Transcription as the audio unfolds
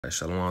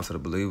Shalom to the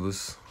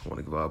believers. I want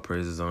to give all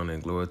praises, honor,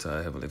 and glory to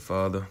our Heavenly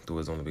Father through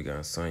His only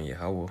begotten Son,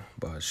 YAHAWAH,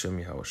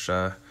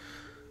 YAHAWASHI.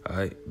 All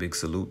right, big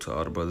salute to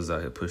all the brothers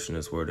out here pushing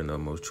this word in the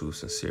utmost truth,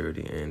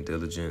 sincerity, and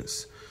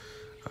diligence.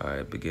 All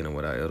right, beginning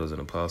with our elders and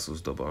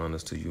apostles, double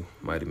honors to you,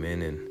 mighty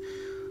men, and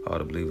all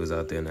the believers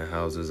out there in their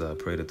houses. I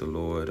pray that the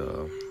Lord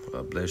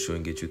bless you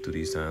and get you through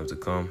these times to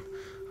come.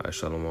 All right,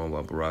 shalom,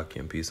 wa baraki,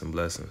 and peace and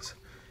blessings.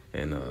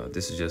 And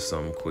this is just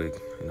something quick.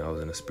 I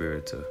was in the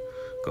spirit to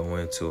go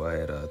into. I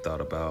had thought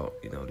about,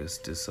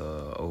 this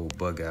old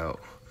bug out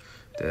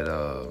that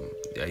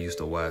I used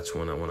to watch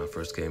when I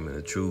first came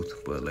into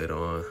truth, but later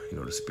on,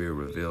 the spirit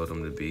revealed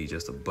him to be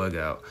just a bug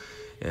out,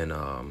 and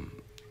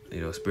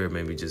spirit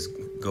made me just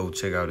go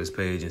check out his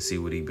page and see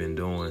what he'd been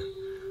doing,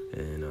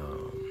 and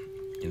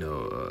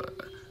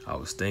I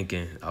was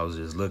thinking, I was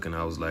just looking,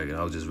 I was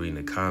just reading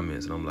the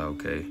comments, and I'm like,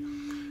 okay,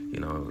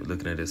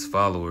 looking at his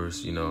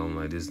followers, I'm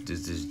like,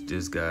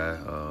 this guy,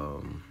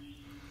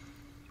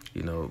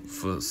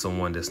 for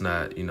someone that's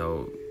not, in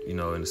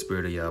the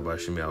spirit of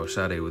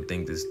YAHAWASHI, they would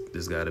think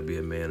this guy to be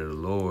a man of the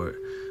Lord.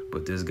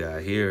 But this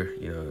guy here,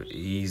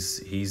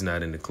 he's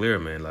not in the clear,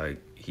 man. Like,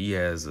 he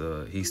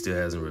still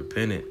hasn't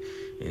repented,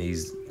 and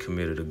he's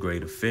committed a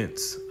great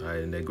offense. All right,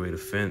 and that great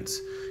offense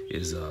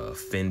is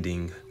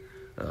offending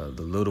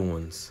the little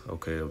ones,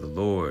 okay, of the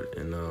Lord.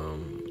 And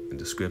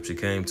the scripture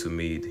came to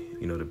me,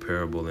 the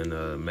parable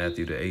in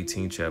Matthew the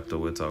 18th chapter,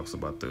 where it talks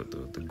about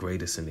the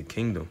greatest in the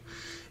kingdom.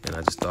 And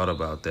I just thought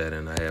about that,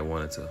 and I had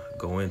wanted to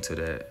go into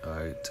that,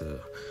 all right, to,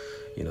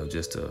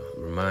 just to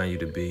remind you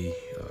to be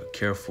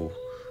careful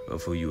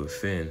of who you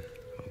offend,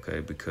 okay,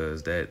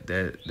 because that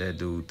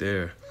dude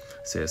there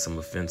said some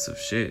offensive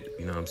shit,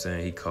 you know what I'm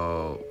saying? He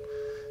called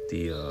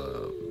the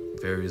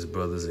various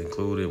brothers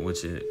included,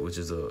 which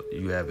is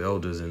you have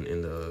elders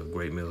in the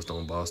Great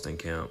Millstone Boston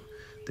camp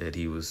that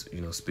he was,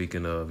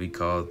 speaking of. He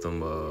called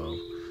them,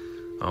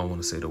 I don't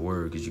want to say the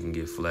word because you can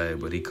get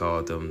flagged, but he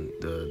called them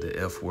the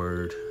F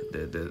word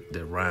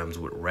that rhymes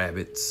with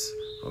rabbits,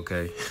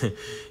 okay?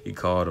 He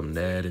called them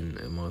that, and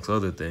amongst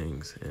other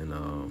things. And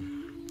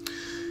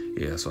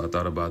yeah, so I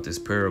thought about this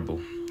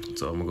parable.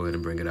 So I'm going to go ahead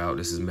and bring it out.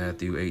 This is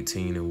Matthew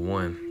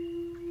 18:1.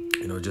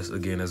 Just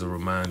again as a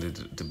reminder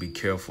to be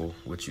careful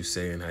what you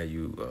say and how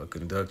you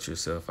conduct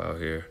yourself out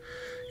here,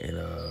 and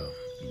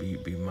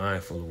be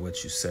mindful of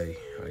what you say.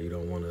 You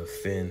don't want to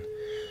offend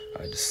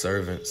the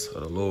servants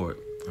of the Lord.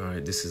 All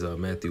right, this is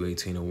Matthew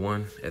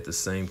 18:1. At the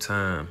same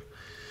time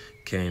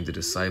came the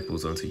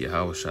disciples unto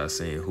YAHAWASHI,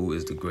 saying, Who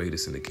is the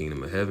greatest in the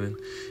kingdom of heaven?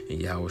 And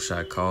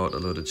YAHAWASHI called a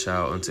little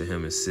child unto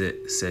him and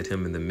set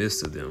him in the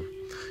midst of them,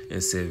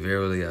 and said,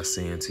 Verily I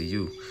say unto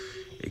you,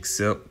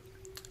 except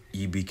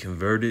ye be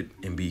converted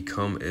and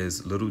become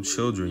as little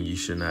children, ye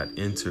shall not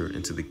enter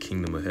into the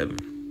kingdom of heaven.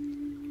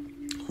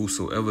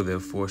 Whosoever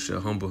therefore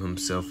shall humble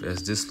himself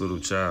as this little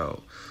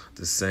child,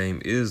 the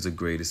same is the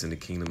greatest in the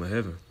kingdom of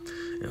heaven.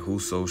 And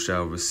whoso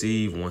shall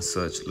receive one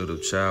such little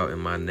child in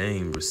my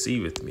name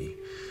receiveth me.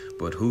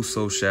 But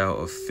whoso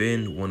shall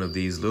offend one of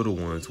these little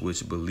ones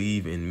which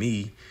believe in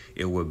me,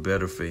 it were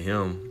better for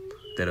him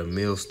that a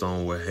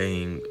millstone were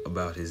hanged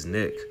about his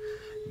neck,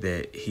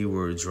 that he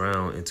were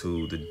drowned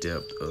into the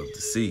depth of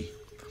the sea.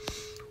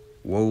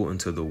 Woe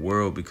unto the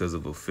world because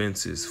of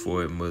offenses,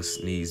 for it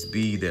must needs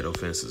be that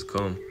offenses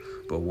come.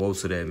 But woe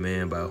to that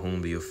man by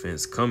whom the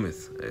offense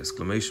cometh!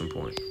 Exclamation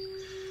point.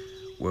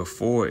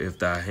 Wherefore, if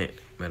thy hand...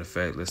 Matter of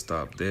fact, let's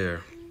stop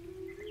there.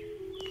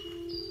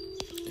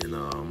 And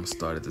I'm going to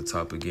start at the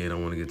top again. I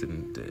want to get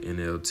the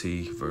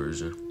NLT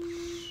version.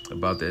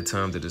 About that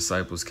time, the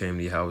disciples came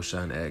to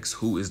YAHAWASHI and asked,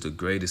 Who is the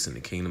greatest in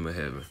the kingdom of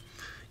heaven?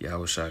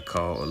 YAHAWASHI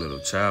called a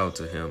little child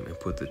to him and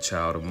put the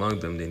child among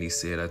them. Then he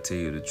said, I tell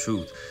you the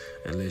truth,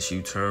 unless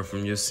you turn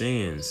from your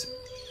sins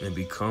and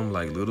become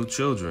like little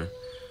children,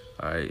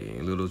 all right,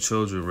 and little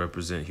children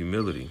represent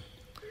humility,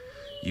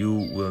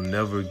 you will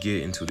never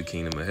get into the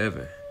kingdom of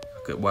heaven.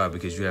 Okay, why?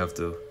 Because you have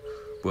to,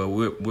 well,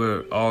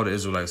 we're all the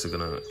Israelites are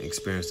going to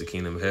experience the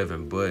kingdom of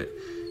heaven, but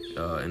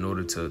in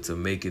order to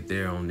make it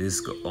there on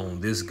this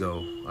go,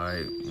 all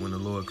right, when the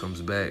Lord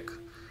comes back,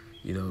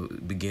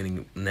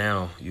 beginning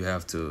now, you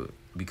have to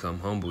become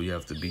humble. You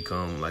have to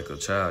become like a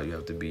child. You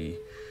have to be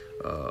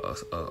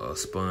a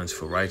sponge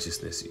for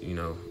righteousness,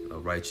 a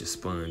righteous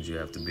sponge. You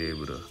have to be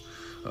able to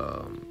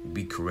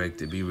be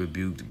corrected, be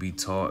rebuked, be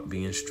taught,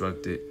 be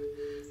instructed,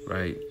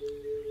 right,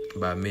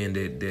 by men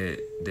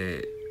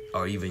that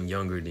are even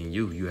younger than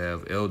you. You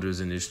have elders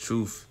in this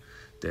truth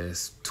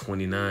that's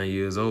 29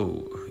 years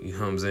old, you know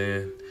what I'm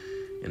saying?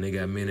 And they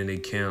got men in their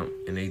camp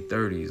in their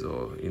 30s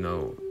or,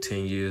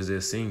 10 years they're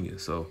senior.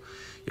 So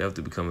you have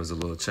to become as a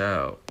little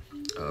child.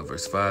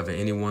 Verse 5, and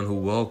anyone who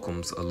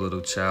welcomes a little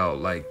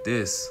child like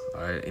this,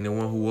 all right,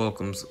 anyone who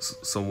welcomes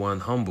someone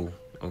humble,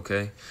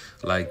 okay,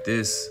 like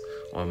this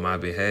on my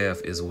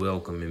behalf is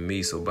welcoming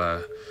me. So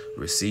by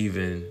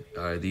receiving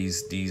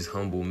these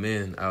humble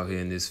men out here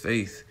in this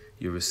faith,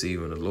 you're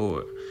receiving the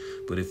Lord.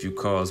 But if you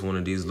cause one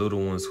of these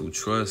little ones who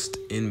trust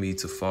in me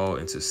to fall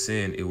into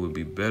sin, it would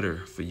be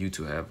better for you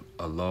to have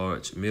a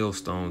large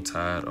millstone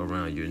tied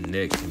around your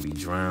neck and be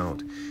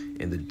drowned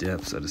in the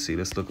depths of the sea.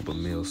 Let's look up a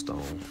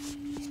millstone.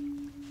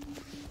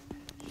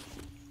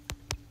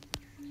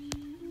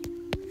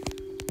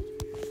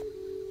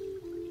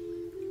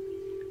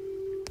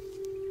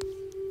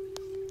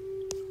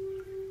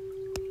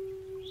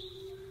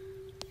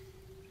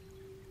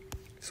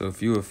 So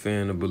if you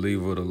offend a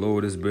believer of the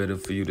Lord, it's better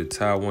for you to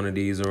tie one of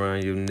these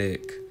around your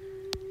neck.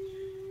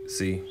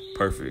 See,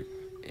 perfect.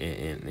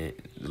 And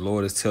the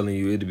Lord is telling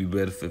you it'd be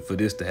better for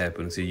this to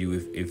happen to you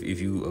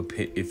if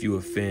you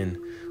offend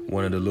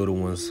one of the little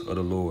ones of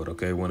the Lord,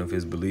 okay, one of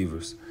His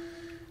believers,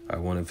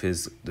 one of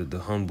the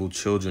humble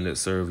children that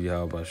serve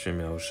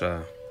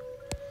YAHAWASHI.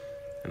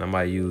 And I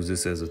might use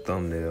this as a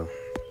thumbnail.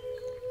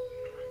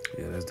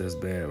 Yeah, that's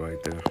bad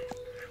right there.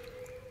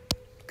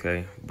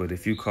 Okay, but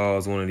if you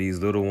cause one of these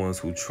little ones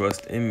who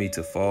trust in me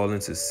to fall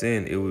into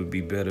sin, it would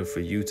be better for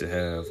you to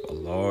have a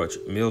large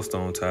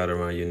millstone tied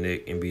around your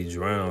neck and be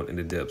drowned in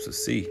the depths of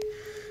sea.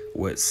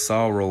 What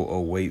sorrow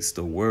awaits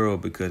the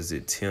world because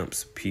it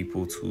tempts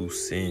people to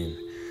sin.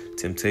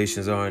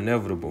 Temptations are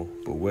inevitable,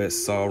 but what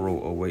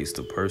sorrow awaits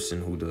the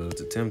person who does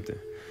the tempting.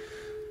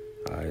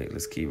 All right,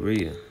 let's keep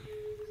reading.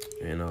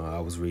 And I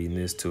was reading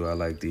this too. I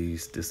like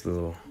this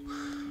little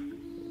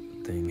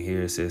thing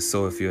here. It says,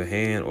 so if your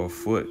hand or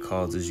foot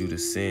causes you to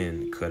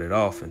sin, cut it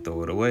off and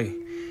throw it away.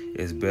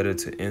 It's better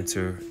to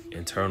enter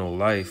eternal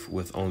life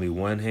with only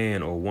one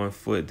hand or one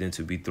foot than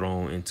to be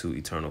thrown into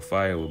eternal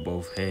fire with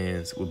both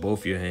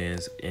your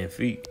hands and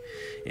feet.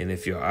 And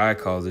if your eye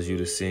causes you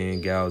to sin,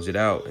 gouge it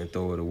out and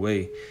throw it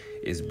away.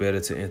 It's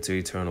better to enter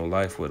eternal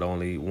life with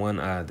only one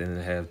eye than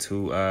to have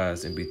two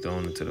eyes and be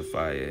thrown into the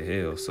fire of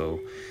hell. So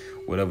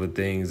whatever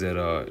things that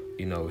are,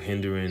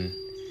 hindering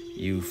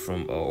you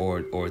from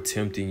or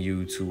tempting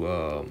you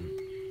to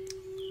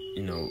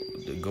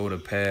to go the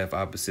path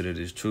opposite of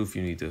this truth,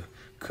 you need to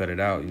cut it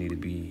out. You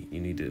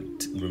need to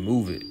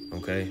remove it.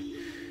 Okay,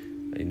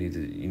 you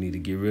need to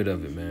get rid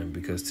of it, man,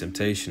 because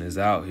temptation is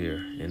out here,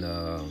 and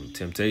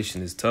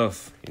temptation is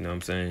tough. You know what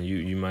I'm saying?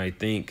 You might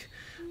think,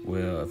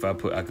 well, if I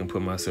can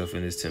put myself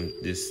in this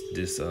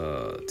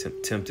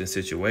tempting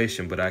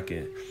situation, but I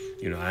can,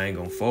 I ain't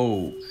gonna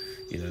fold.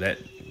 That,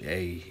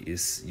 hey,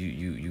 it's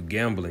you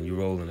gambling, you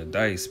rolling the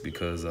dice,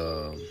 because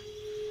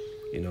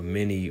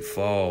many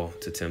fall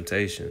to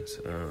temptations.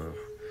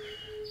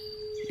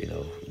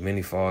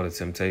 Many fall to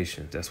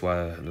temptation. That's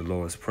why the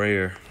Lord's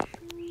Prayer.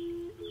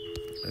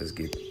 Let's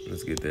get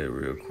that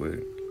real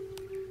quick.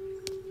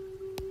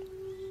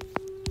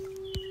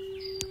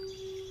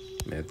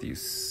 Matthew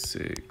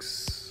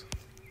 6.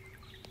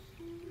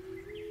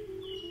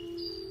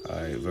 All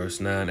right, verse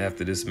 9.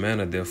 After this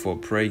manner, therefore,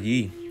 pray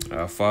ye,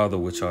 Our Father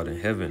which art in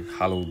heaven,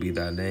 hallowed be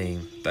thy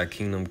name. Thy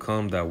kingdom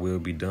come, thy will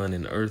be done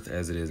in earth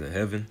as it is in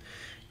heaven.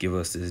 Give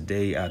us this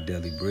day our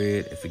daily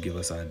bread, and forgive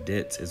us our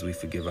debts as we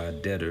forgive our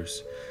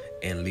debtors.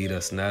 And lead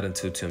us not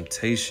into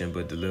temptation,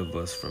 but deliver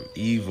us from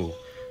evil.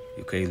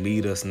 Okay,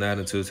 lead us not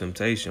into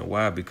temptation.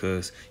 Why?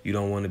 Because you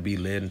don't want to be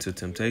led into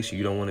temptation.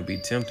 You don't want to be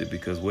tempted,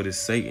 because what is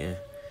Satan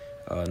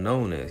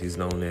known as? He's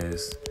known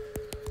as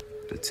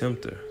the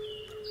tempter.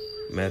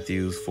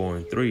 Matthew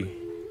 4:3.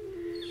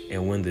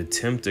 And when the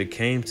tempter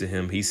came to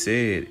him, he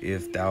said,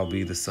 if thou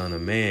be the Son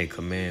of Man,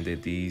 command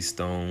that these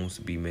stones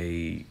be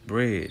made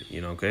bread.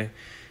 Okay?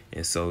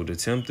 And so the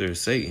tempter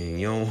is Satan.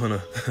 You don't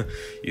want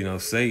to,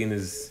 Satan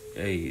is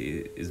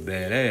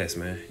badass,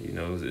 man.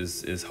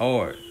 It's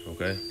hard,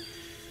 okay?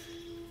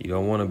 You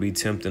don't want to be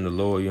tempting the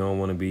Lord. You don't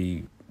want to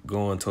be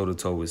going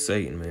toe-to-toe with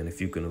Satan, man,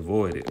 if you can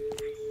avoid it,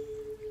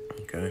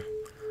 okay?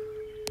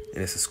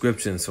 And it's a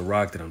scripture in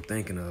Sirach that I'm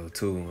thinking of,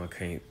 too. I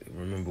can't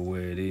remember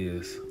where it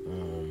is.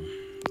 I'm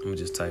going to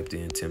just type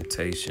in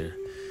temptation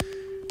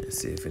and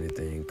see if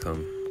anything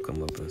come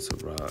up in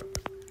Sirach.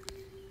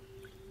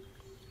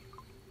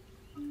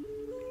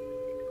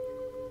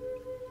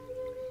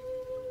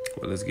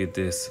 Well, let's get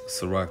this.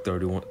 Sirach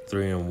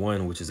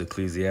 3:1, which is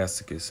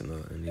Ecclesiasticus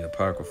in the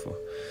Apocrypha.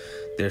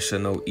 There shall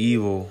no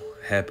evil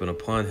happen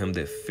upon him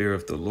that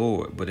feareth the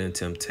Lord, but in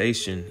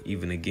temptation,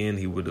 even again,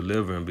 he will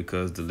deliver him,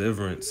 because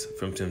deliverance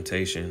from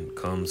temptation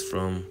comes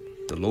from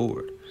the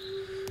Lord.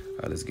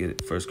 All right, let's get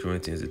it. 1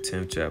 Corinthians, the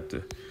 10th chapter.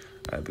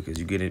 All right, because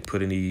you get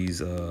put in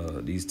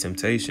these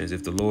temptations.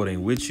 If the Lord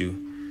ain't with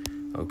you,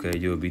 okay,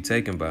 you'll be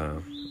taken by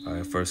him. All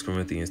right, 1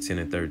 Corinthians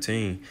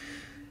 10:13.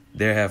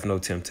 There hath no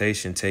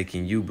temptation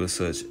taken you but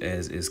such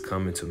as is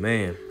common to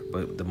man,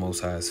 but the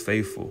Most High is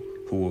faithful,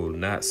 who will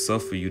not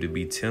suffer you to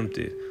be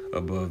tempted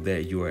above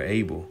that you are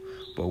able,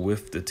 but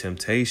with the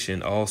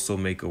temptation also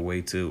make a way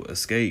to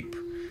escape,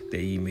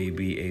 that ye may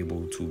be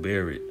able to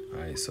bear it. All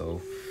right,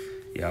 so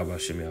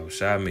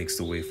YAHAWASHI makes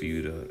the way for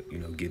you to,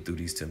 get through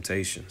these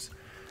temptations.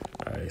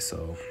 All right,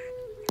 so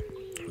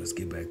let's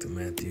get back to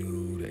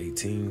Matthew, the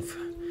 18th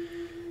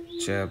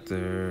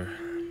chapter,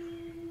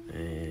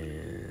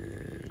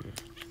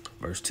 and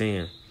verse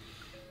 10.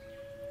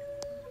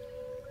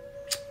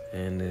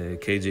 And the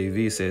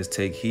KJV says,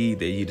 take heed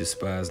that ye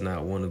despise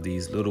not one of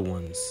these little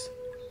ones.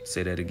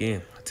 Say that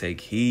again. Take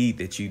heed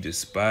that you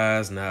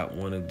despise not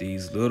one of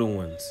these little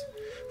ones.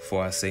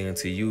 For I say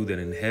unto you that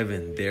in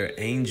heaven their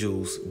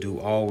angels do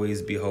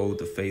always behold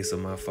the face of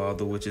my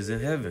Father which is in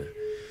heaven.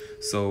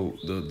 So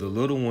the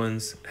little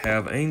ones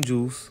have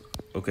angels.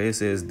 Okay, it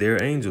says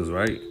they're angels,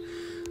 right?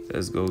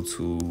 Let's go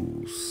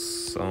to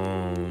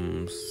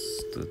Psalms,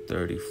 the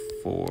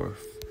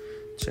 34th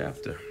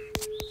chapter.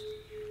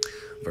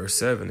 Verse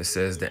 7, it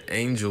says, the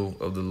angel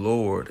of the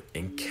Lord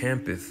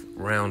encampeth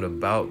round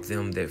about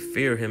them that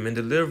fear him and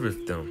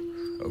delivereth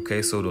them.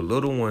 Okay, so the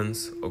little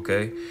ones,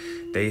 okay,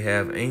 they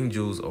have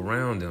angels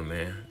around them,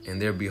 man. And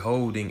they're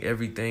beholding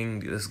everything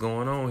that's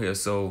going on here.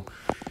 So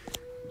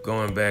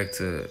going back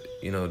to,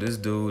 you know, this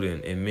dude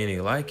and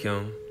many like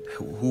him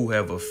who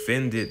have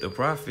offended the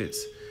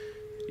prophets,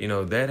 you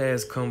know, that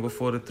has come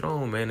before the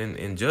throne, man.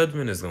 And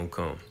judgment is going to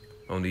come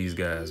on these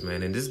guys,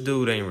 man. And this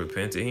dude ain't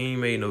repented. He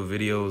ain't made no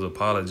videos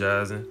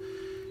apologizing.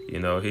 You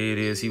know, here it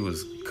is. He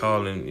was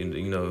calling,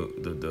 you know,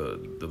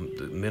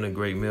 the men of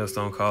Great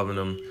Millstone, calling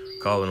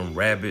them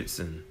rabbits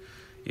and,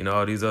 you know,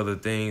 all these other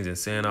things and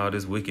saying all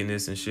this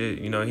wickedness and shit.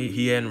 You know,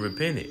 he hadn't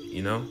repented,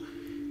 you know.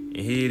 And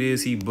here it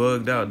is. He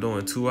bugged out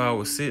doing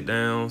 2-hour sit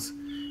downs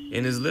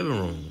in his living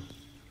room.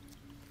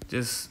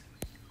 Just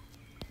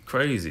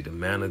crazy. The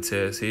manna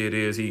test. Here it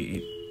is.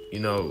 He you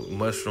know,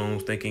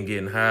 mushrooms, thinking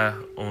getting high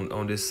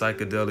on this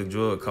psychedelic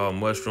drug called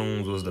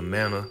mushrooms was the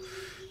manna,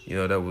 you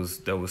know, that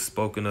was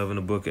spoken of in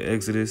the book of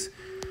Exodus.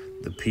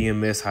 The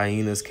PMS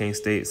hyenas can't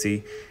stay.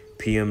 See,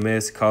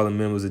 PMS, calling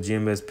members of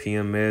GMS,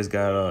 PMS,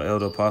 got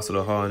Elder Apostle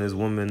the Hall and his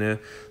woman there.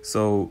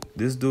 So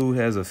this dude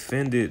has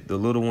offended the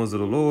little ones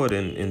of the Lord,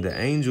 and the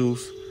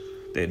angels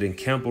that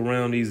encamp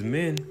around these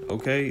men,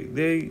 okay,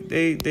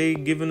 they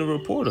giving a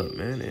report up,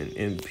 man.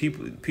 And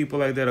people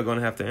like that are going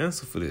to have to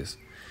answer for this.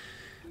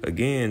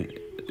 Again,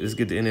 let's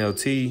get the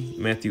NLT,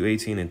 Matthew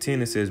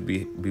 18:10. It says,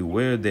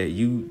 beware that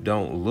you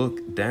don't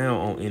look down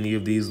on any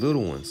of these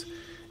little ones.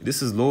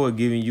 This is Lord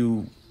giving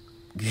you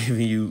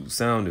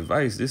sound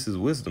advice. This is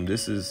wisdom.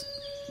 This is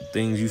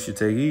things you should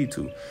take heed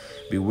to.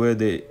 Beware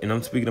that, and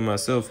I'm speaking to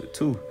myself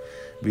too,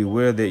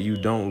 beware that you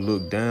don't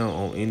look down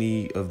on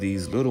any of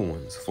these little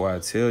ones. For I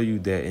tell you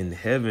that in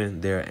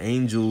heaven their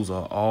angels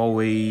are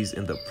always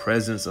in the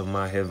presence of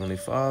my heavenly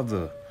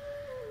Father.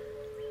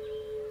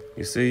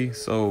 You see?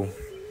 So,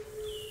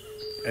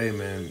 hey,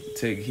 man,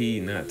 take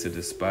heed not to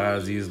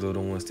despise these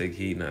little ones. Take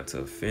heed not to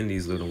offend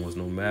these little ones,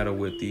 no matter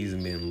what these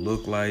men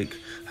look like,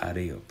 how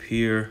they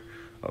appear,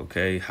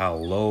 okay, how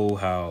low,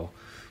 how,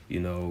 you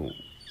know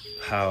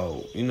what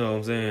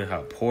I'm saying,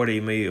 how poor they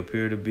may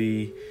appear to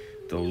be.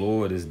 The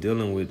Lord is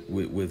dealing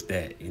with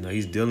that. You know,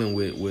 he's dealing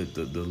with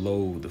the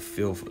low, the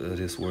filth of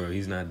this world.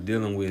 He's not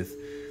dealing with,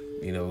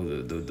 you know,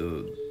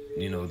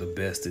 the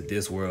best that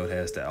this world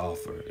has to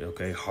offer.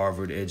 Okay,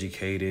 Harvard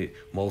educated,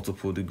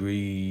 multiple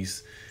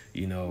degrees,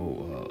 you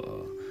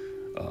know,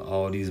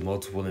 all these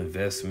multiple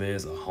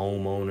investments, a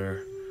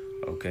homeowner,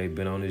 okay,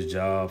 been on his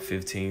job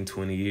 15,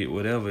 20 years,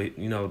 whatever.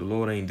 You know, the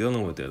Lord ain't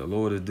dealing with that. The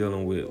Lord is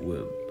dealing with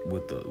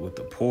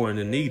the poor and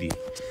the needy.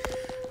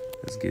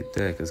 Let's get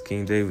that, because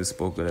King David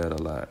spoke of that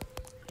a lot.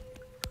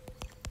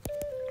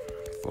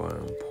 For I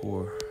am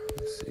poor.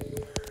 Let's see.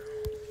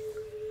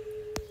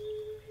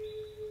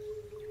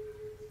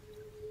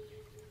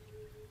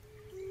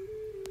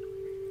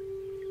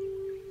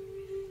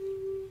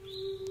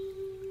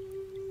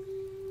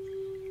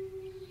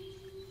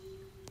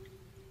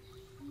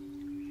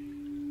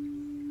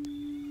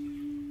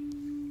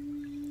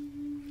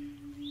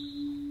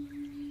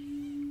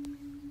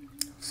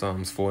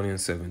 Psalms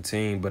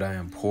 40:17, but I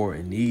am poor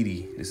and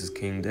needy. This is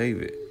King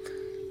David.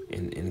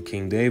 And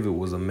King David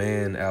was a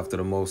man after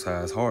the Most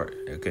High's heart,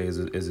 okay, as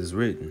it's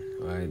written,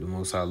 all right? The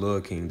Most High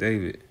loved King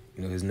David.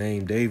 You know, his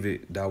name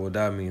David,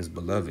 Dawadah, means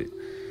beloved,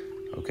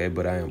 okay?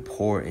 But I am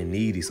poor and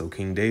needy. So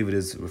King David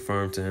is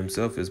referring to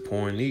himself as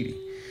poor and needy.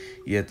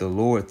 Yet the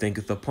Lord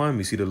thinketh upon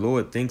me. See, the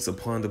Lord thinks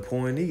upon the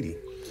poor and needy.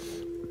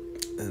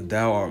 And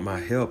thou art my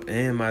help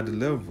and my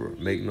deliverer.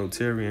 Make no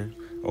tarrying,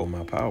 O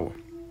my power.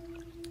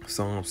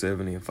 Psalm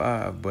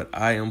 70:5, but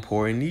I am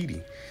poor and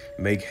needy.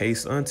 Make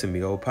haste unto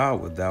me, O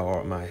power. Thou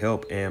art my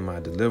help and my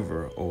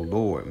deliverer, O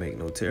Lord. Make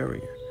no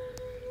tarrying.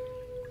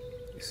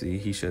 See,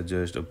 he shall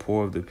judge the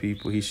poor of the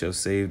people. He shall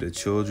save the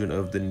children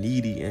of the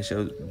needy and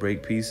shall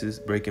break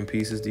in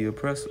pieces the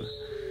oppressor.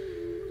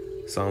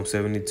 Psalm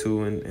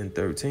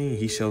 72:13,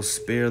 he shall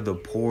spare the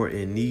poor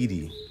and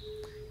needy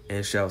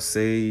and shall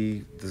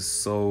save the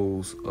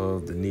souls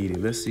of the needy.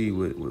 Let's see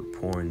what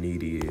poor and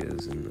needy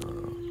is in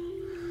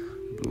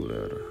blue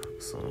letter.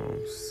 Psalm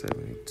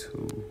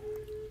 72.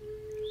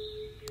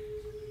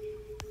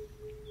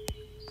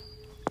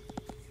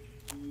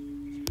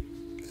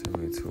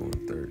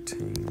 and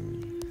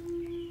 13.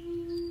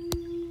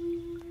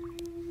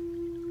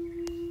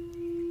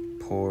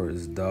 Poor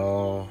is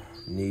Dal,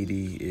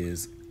 needy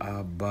is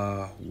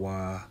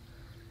Abayawan.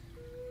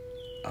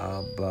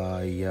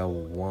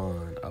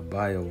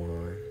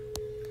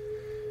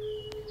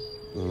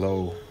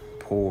 Low,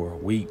 poor,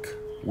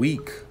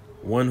 weak,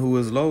 one who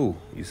is low,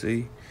 you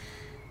see.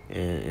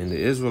 And the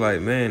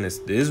Israelite man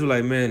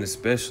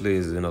especially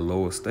is in a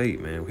lower state,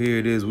 man. Here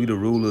it is, we the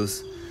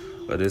rulers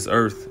of this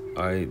earth,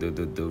 All right,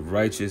 the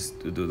righteous,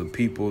 the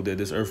people that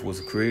this earth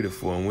was created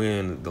for, and we're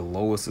in the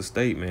lowest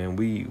estate, man.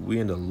 We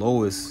in the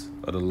lowest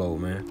of the low,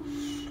 man.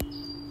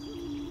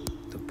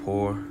 The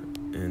poor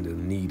and the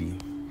needy.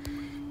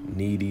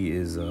 Needy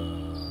is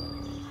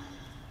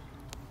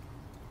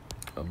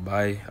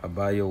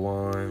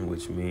Abayawan,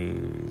 which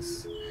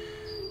means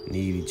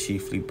needy,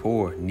 chiefly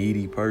poor,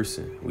 needy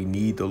person. We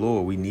need the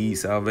Lord. We need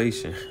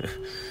salvation.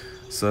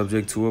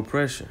 Subject to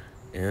oppression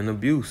and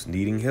abuse,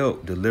 needing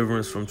help,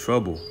 deliverance from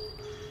trouble,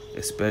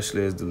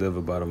 especially as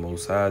delivered by the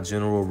Most High.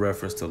 General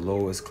reference to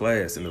lowest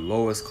class. And the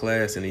lowest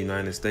class in the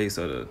United States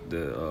are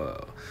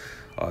the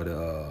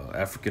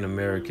African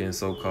Americans,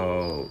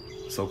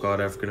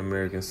 so-called African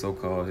Americans,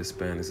 so-called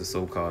Hispanics, and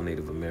so-called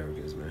Native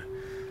Americans, man.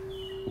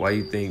 Why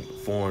you think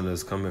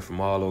foreigners coming from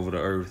all over the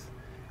earth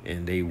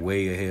and they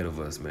way ahead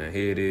of us, man?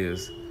 Here it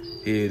is.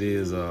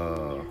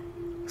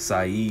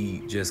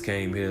 Saeed just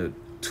came here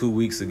 2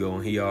 weeks ago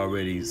and he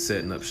already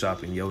setting up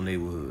shop in your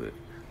neighborhood.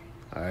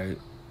 All right,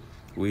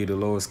 we the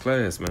lowest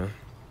class, man.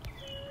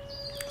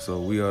 So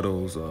we are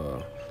those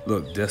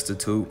look,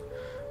 destitute,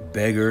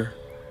 beggar.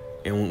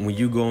 And when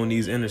you go on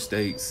these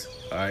interstates,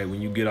 all right,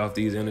 when you get off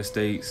these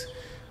interstates,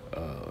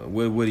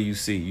 what do you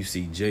see? You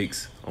see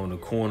Jakes on the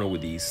corner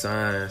with these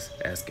signs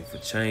asking for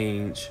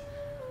change.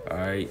 All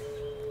right,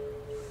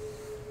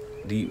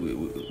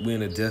 we're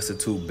in a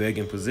destitute,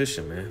 begging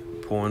position, man.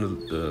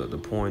 The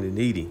poor and the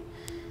needy.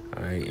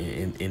 All right,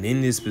 and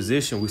in this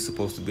position, we're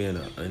supposed to be in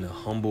a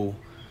humble,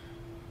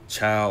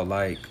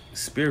 childlike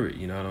spirit.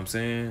 You know what I'm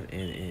saying?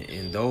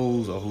 And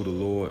those are who the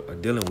Lord are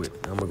dealing with.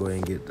 I'm gonna go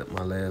ahead and get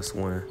my last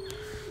one,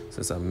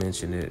 since I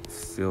mentioned it.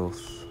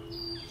 Filth.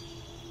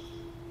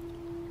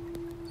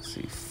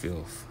 See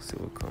filth. See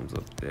what comes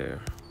up there.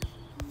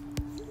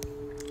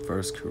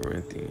 1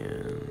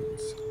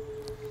 Corinthians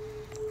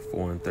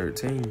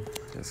 4:13.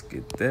 Let's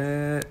get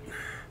that.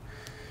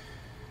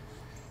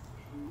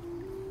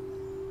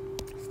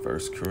 1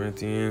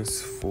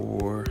 Corinthians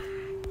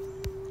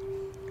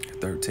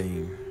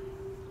 4:13.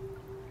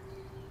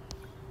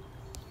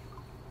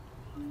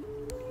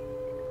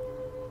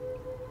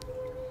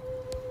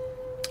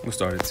 We'll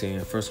start at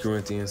 10. 1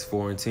 Corinthians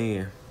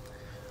 4:10.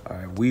 All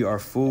right, we are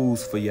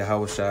fools for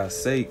Yahawashi's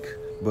sake,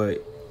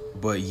 but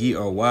ye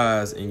are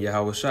wise in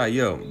Yahawashi.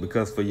 Yo,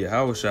 because for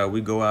Yahawashi,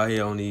 we go out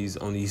here on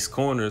these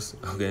corners,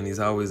 okay, and these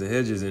highways and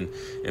hedges, and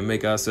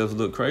make ourselves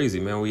look crazy,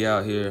 man. We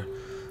out here,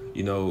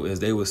 you know, as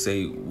they would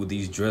say, with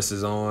these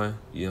dresses on,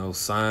 you know,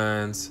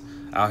 signs,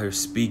 out here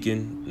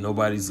speaking,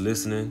 nobody's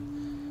listening,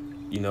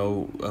 you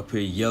know, up here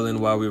yelling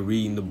while we're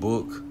reading the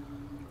book.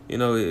 You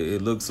know,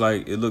 it looks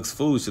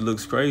foolish, it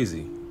looks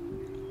crazy.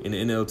 In the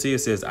NLT, it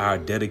says our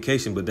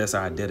dedication, but that's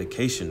our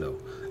dedication, though.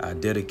 Our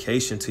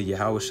dedication to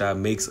Yahawashi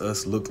makes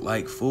us look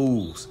like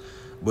fools.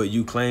 But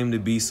you claim to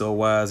be so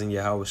wise in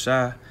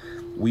Yahawashi.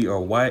 We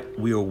are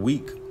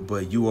weak,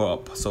 but you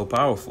are so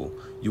powerful.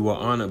 You are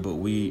honored, but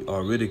we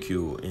are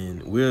ridiculed.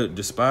 And we're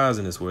despised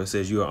in this word. It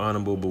says you are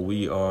honorable, but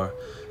we are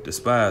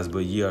despised.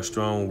 But ye are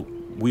strong.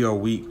 We are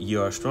weak, ye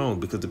are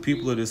strong. Because the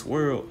people of this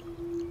world,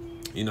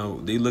 you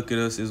know, they look at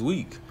us as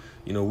weak.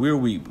 You know, we're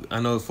weak. I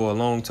know for a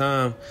long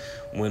time,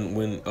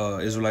 when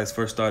Israelites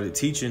first started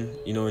teaching,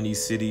 you know, in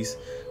these cities,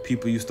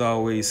 people used to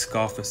always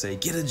scoff and say,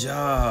 get a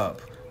job,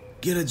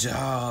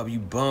 you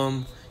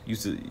bum.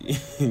 Used to,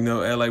 you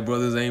know, act like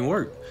brothers ain't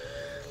work.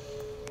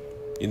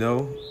 You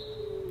know,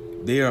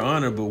 they are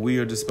honored, but we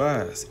are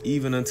despised.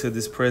 Even unto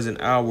this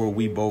present hour,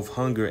 we both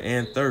hunger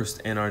and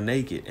thirst and are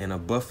naked and are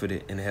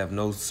buffeted and have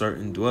no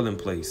certain dwelling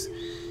place.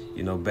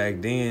 You know,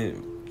 back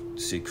then,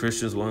 see,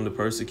 Christians were under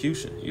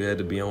persecution. You had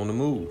to be on the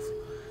move.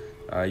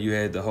 You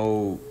had the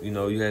whole, you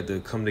know, you had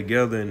to come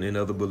together in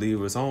other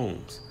believers'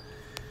 homes.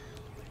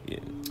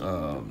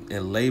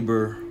 And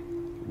labor,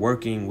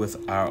 working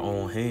with our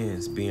own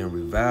hands, being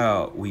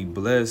reviled, we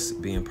bless,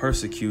 being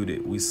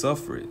persecuted, we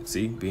suffer it.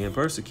 See, being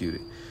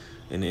persecuted.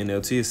 In the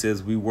NLT, it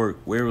says we work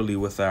warily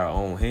with our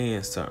own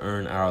hands to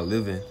earn our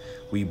living.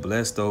 We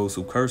bless those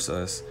who curse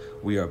us.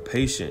 We are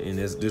patient. And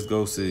this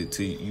goes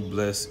to you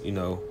bless, you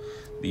know,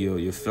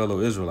 your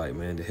fellow Israelite,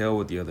 man. To hell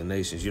with the other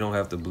nations. You don't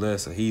have to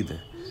bless a heathen.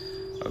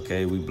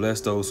 Okay, we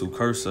bless those who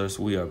curse us.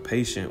 We are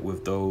patient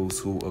with those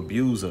who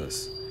abuse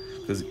us.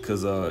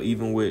 Because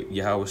even with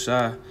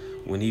Yahawashi,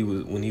 when he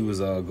was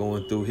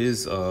going through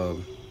his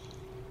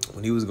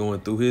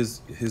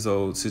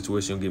old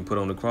situation, getting put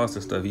on the cross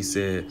and stuff, he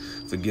said,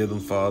 "Forgive them,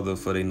 Father,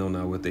 for they know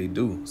not what they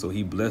do." So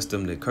he blessed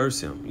them that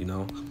curse him, you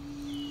know.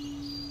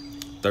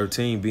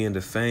 13, being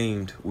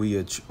defamed, we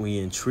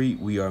entreat,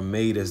 we are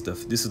made as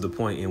this is the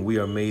point, and we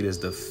are made as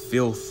the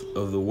filth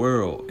of the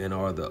world and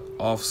are the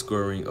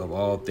offscouring of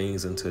all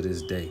things unto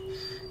this day.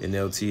 In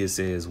LT, it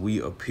says,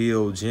 we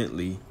appeal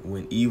gently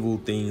when evil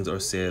things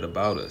are said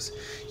about us,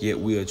 yet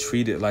we are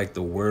treated like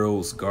the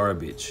world's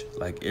garbage,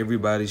 like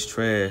everybody's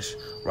trash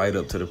right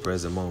up to the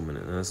present moment.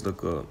 And let's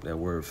look up that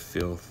word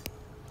filth.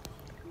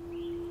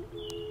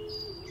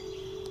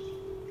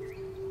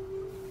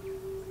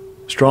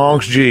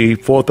 Strong's G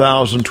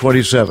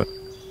 4027.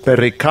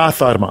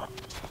 Perikatharma.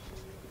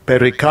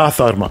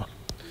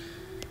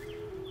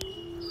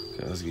 Okay,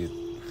 Let's get.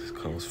 This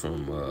comes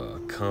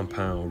from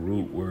compound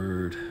root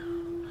word.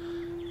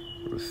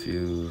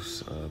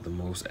 Refuse. The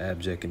most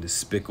abject and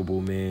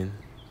despicable men.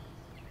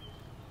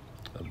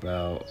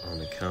 About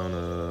on account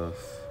of.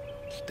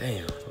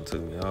 Damn, it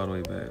took me all the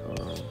way back. Hold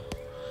on.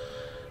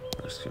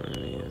 1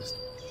 Corinthians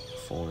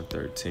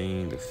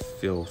 4:13. The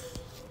filth.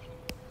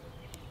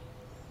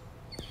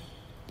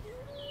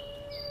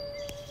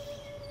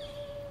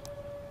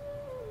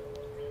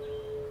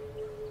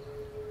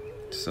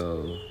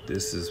 So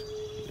this is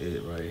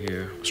it right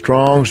here.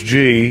 Strong's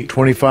G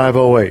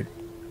 2508.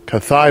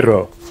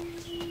 Kathairo.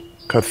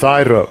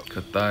 Kathairo.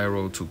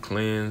 Kathairo, to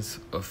cleanse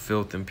of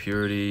filth,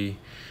 impurity,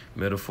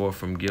 metaphor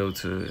from guilt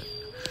to.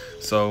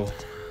 So,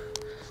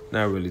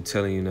 not really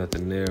telling you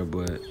nothing there,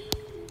 but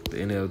the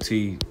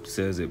NLT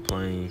says it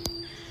plain.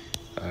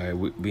 All right,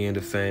 we in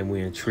the fame, we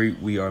in treat,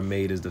 we are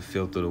made as the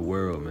filth of the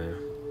world, man.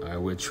 All right,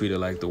 we're treated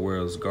like the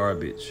world's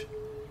garbage.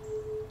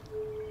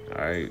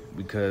 All right,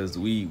 because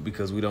we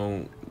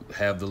don't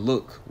have the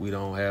look, we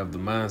don't have the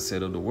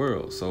mindset of the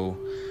world. So,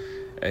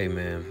 hey,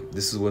 man,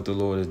 this is what the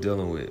Lord is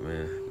dealing with,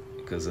 man.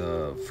 Because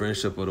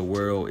friendship of the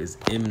world is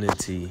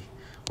enmity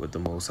with the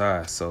Most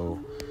High. So,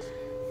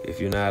 if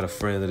you're not a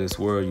friend of this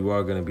world, you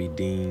are gonna be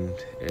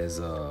deemed as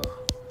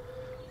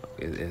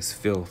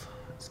filth.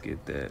 Let's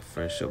get that.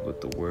 Friendship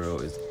with the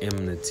world is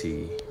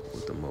enmity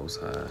with the Most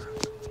High.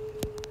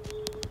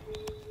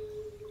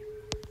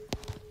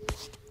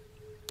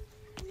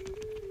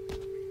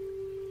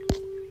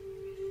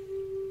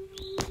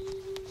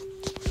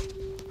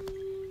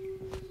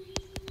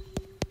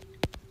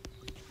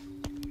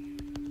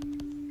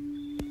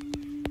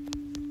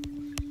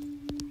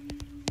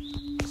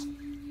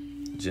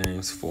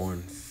 James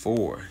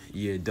 4:4.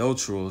 Ye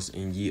adulterers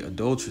and ye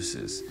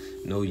adulteresses,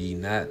 know ye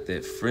not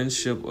that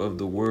friendship of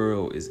the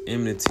world is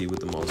enmity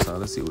with the Most High?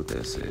 Let's see what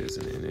that says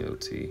in the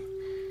NLT.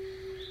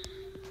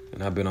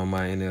 And I've been on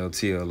my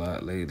NLT a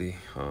lot lately.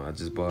 I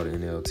just bought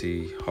an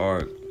NLT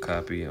hard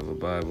copy of a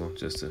Bible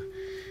just to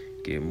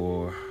get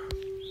more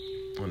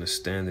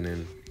understanding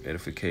and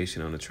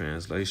edification on the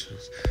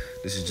translations.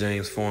 This is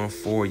James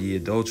 4:4. Ye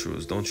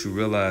adulterers, don't you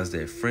realize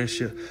that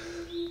friendship...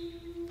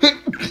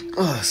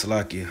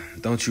 Salakia,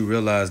 don't you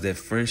realize that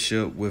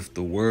friendship with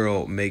the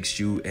world makes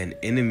you an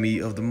enemy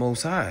of the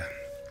Most High?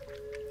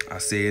 I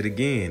say it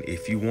again.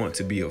 If you want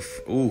to be a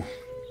friend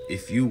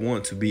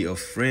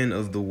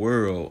of the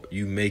world,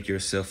 you make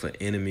yourself an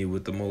enemy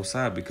with the Most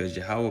High, because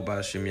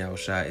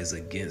YAHAWASHI is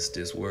against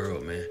this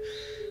world, man.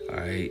 All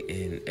right,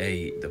 and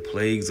hey, the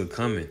plagues are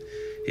coming.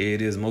 Here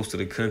it is. Most of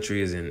the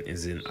country is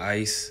in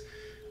ice.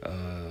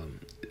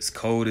 It's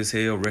cold as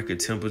hell. Record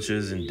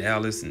temperatures in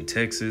Dallas and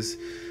Texas.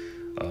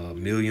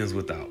 Millions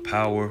without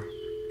power,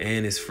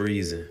 and it's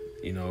freezing,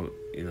 you know,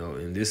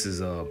 and this is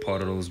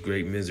part of those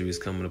great miseries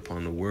coming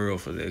upon the world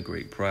for their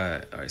great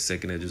pride. All right,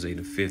 2nd Esdras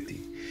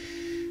 8:50,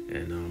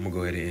 and I'm gonna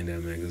go ahead and end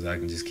there, man, because I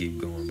can just keep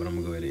going, but I'm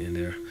gonna go ahead and end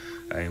there.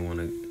 I didn't want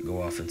to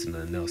go off into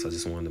nothing else. I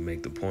just wanted to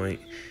make the point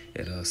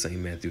at St.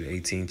 Matthew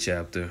 18th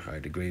chapter. All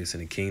right, the greatest in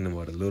the kingdom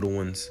are the little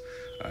ones.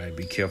 All right,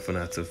 be careful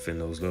not to offend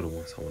those little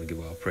ones. I want to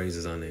give all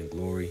praises, honor, and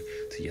glory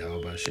to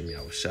Yahweh Shem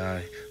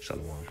Yahawashi.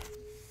 Shalom.